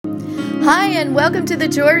Hi, and welcome to the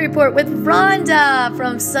Joy Report with Rhonda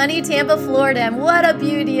from sunny Tampa, Florida. And what a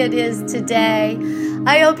beauty it is today.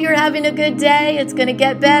 I hope you're having a good day. It's going to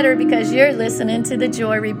get better because you're listening to the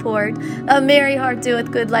Joy Report. A merry heart doeth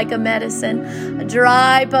good like a medicine. A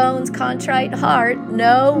dry bones, contrite heart.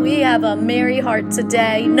 No, we have a merry heart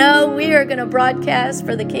today. No, we are going to broadcast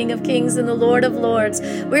for the King of Kings and the Lord of Lords.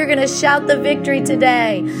 We're going to shout the victory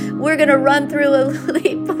today. We're going to run through a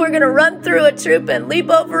leap. We're going to run through a troop and leap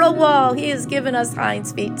over a wall. He has given us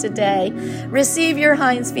hinds feet today. Receive your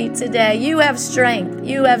hinds feet today. You have strength.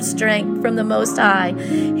 You have strength from the Most High.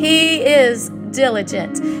 He is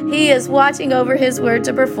diligent. He is watching over his word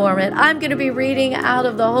to perform it. I'm going to be reading out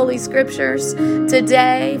of the Holy Scriptures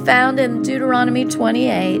today, found in Deuteronomy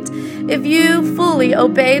 28. If you fully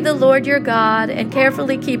obey the Lord your God and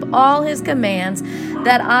carefully keep all his commands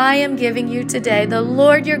that I am giving you today, the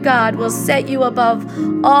Lord your God will set you above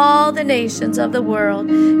all the nations of the world.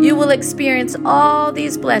 You will experience all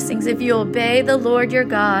these blessings if you obey the Lord your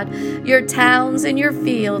God. Your towns and your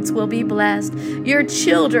fields will be blessed. Your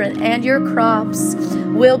children and your crops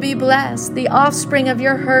will be blessed. The offspring of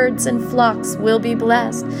your herds and flocks will be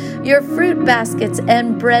blessed. Your fruit baskets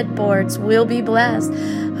and breadboards will be blessed.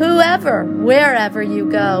 Wherever you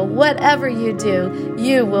go, whatever you do,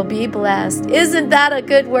 you will be blessed. Isn't that a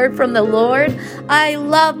good word from the Lord? I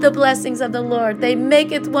love the blessings of the Lord. They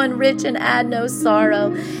maketh one rich and add no sorrow.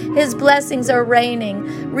 His blessings are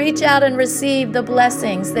raining. Reach out and receive the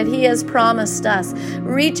blessings that he has promised us.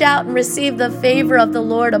 Reach out and receive the favor of the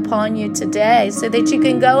Lord upon you today so that you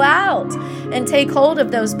can go out and take hold of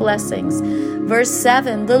those blessings. Verse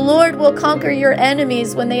 7, the Lord will conquer your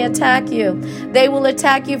enemies when they attack you. They will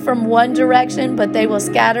attack you from one direction, but they will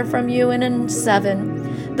scatter from you in 7.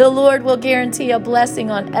 The Lord will guarantee a blessing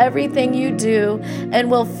on everything you do and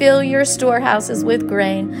will fill your storehouses with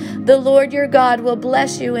grain. The Lord your God will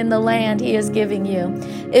bless you in the land he is giving you.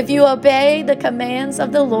 If you obey the commands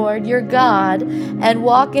of the Lord your God and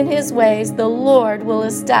walk in his ways, the Lord will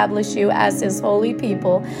establish you as his holy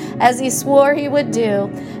people, as he swore he would do.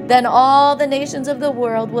 Then all the nations of the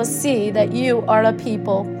world will see that you are a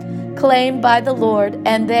people claimed by the Lord,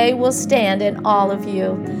 and they will stand in awe of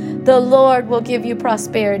you. The Lord will give you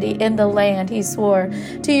prosperity in the land he swore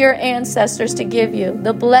to your ancestors to give you,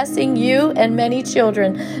 the blessing you and many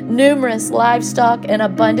children, numerous livestock and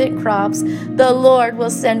abundant crops. The Lord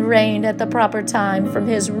will send rain at the proper time from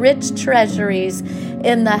his rich treasuries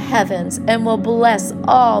in the heavens and will bless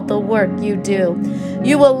all the work you do.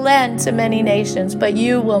 You will lend to many nations, but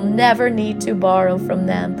you will never need to borrow from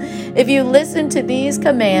them. If you listen to these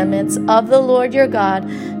commandments of the Lord your God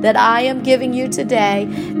that I am giving you today,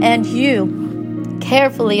 and you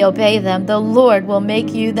carefully obey them, the Lord will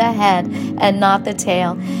make you the head and not the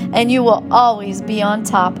tail, and you will always be on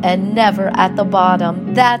top and never at the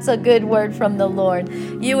bottom. That's a good word from the Lord.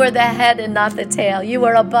 You are the head and not the tail. You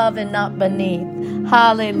are above and not beneath.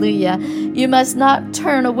 Hallelujah. You must not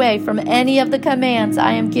turn away from any of the commands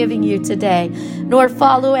I am giving you today, nor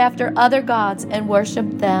follow after other gods and worship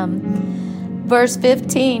them. Verse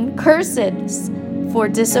 15, curses for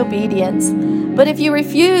disobedience. But if you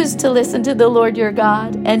refuse to listen to the Lord your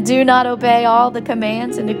God and do not obey all the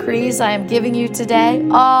commands and decrees I am giving you today,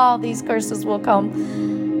 all these curses will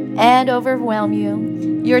come and overwhelm you.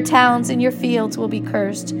 Your towns and your fields will be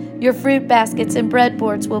cursed. Your fruit baskets and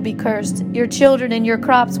breadboards will be cursed. Your children and your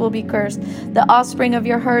crops will be cursed. The offspring of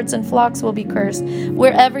your herds and flocks will be cursed.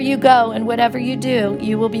 Wherever you go and whatever you do,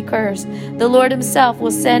 you will be cursed. The Lord himself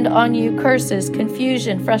will send on you curses,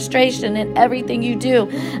 confusion, frustration in everything you do,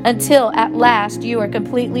 until at last you are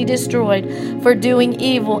completely destroyed for doing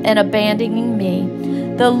evil and abandoning me.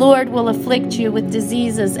 The Lord will afflict you with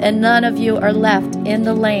diseases, and none of you are left in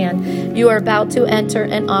the land you are about to enter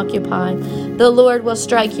and occupy. The Lord will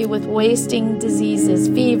strike you with wasting diseases,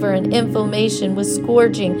 fever and inflammation, with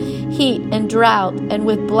scourging, heat and drought, and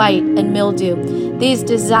with blight and mildew. These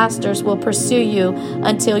disasters will pursue you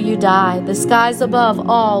until you die. The skies above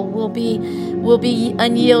all will be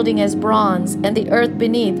unyielding as bronze, and the earth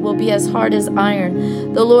beneath will be as hard as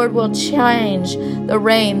iron. The Lord will change the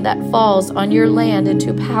rain that falls on your land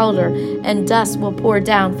into powder, and dust will pour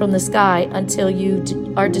down from the sky until you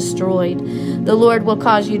are destroyed. The Lord will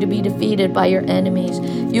cause you to be defeated by your enemies.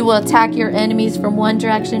 You will attack your enemies from one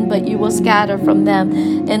direction, but you will scatter from them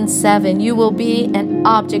in 7. You will be an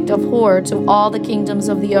object of horror to all the kingdoms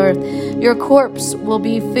of the earth. Your corpse will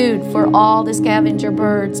be food for all the scavenger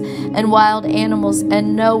birds and wild animals,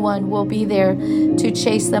 and no one will be there to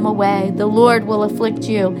chase them away. The Lord will afflict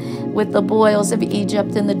you with the boils of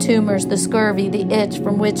Egypt and the tumors, the scurvy, the itch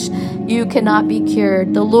from which you cannot be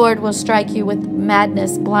cured. The Lord will strike you with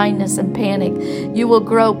madness, blindness, and panic. You will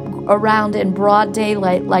grope around in broad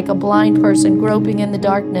daylight like a blind person groping in the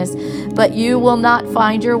darkness, but you will not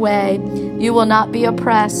find your way. You will not be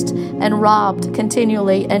oppressed and robbed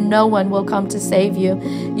continually, and no one will come to save you.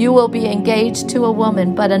 You will be engaged to a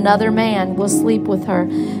woman, but another man will sleep with her.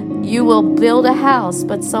 You will build a house,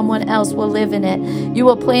 but someone else will live in it. You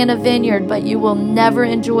will plant a vineyard, but you will never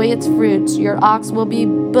enjoy its fruits. Your ox will be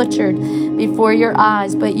butchered before your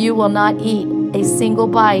eyes, but you will not eat a single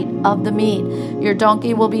bite of the meat. Your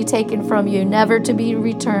donkey will be taken from you, never to be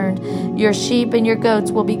returned. Your sheep and your goats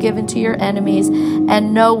will be given to your enemies,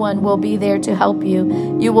 and no one will be there to help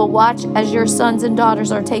you. You will watch as your sons and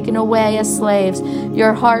daughters are taken away as slaves.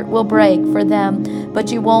 Your heart will break for them,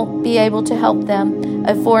 but you won't be able to help them.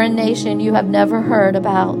 A foreign nation you have never heard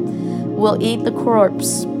about will eat the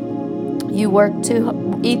crops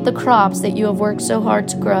that you have worked so hard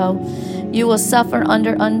to grow. You will suffer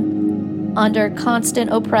under constant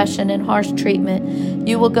oppression and harsh treatment.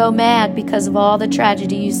 You will go mad because of all the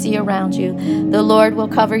tragedy you see around you. The Lord will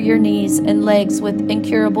cover your knees and legs with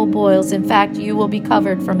incurable boils. In fact, you will be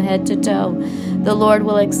covered from head to toe. The Lord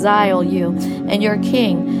will exile you and your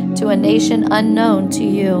king to a nation unknown to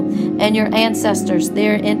you and your ancestors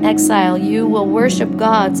there in exile. You will worship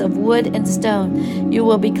gods of wood and stone. You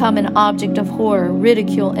will become an object of horror,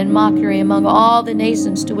 ridicule, and mockery among all the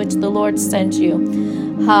nations to which the Lord sent you.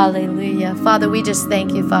 Hallelujah. Father, we just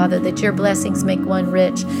thank you, Father, that your blessings make one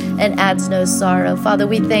rich and adds no sorrow. Father,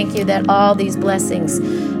 we thank you that all these blessings,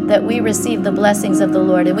 that we receive the blessings of the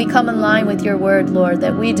Lord, and we come in line with your word, Lord,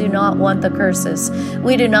 that we do not want the curses.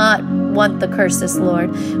 We do not want the curses,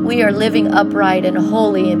 Lord. We are living upright and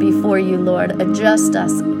holy before you, Lord. Adjust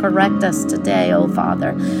us, correct us today, oh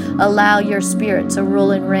Father. Allow your Spirit to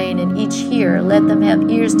rule and reign in each hearer. Let them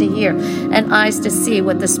have ears to hear and eyes to see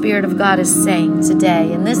what the Spirit of God is saying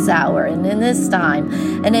today, in this hour, and in this time,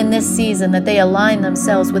 and in this season, that they align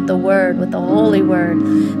themselves with the Word, with the Holy Word,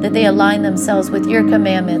 that they align themselves with your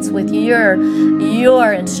commandments, with your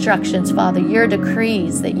instructions, Father, your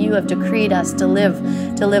decrees that you have decreed us to live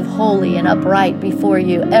holy and upright before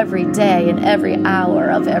you every day and every hour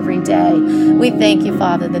of every day. We thank you,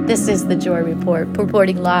 Father, that this is the Joy Report,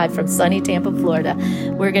 reporting live from sunny Tampa, Florida.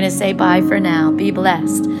 We're going to say bye for now. Be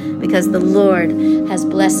blessed, because the Lord has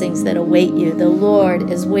blessings that await you. The Lord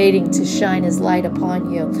is waiting to shine his light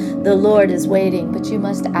upon you. The Lord is waiting, but you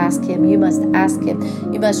must ask him. You must ask him.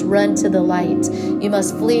 You must run to the light. You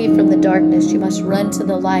must flee from the darkness. You must run to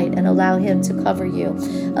the light and allow him to cover you.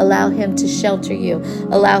 Allow him to shelter you.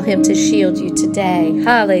 Allow him to shield you today.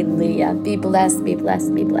 Hallelujah. Be blessed, be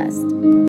blessed, be blessed.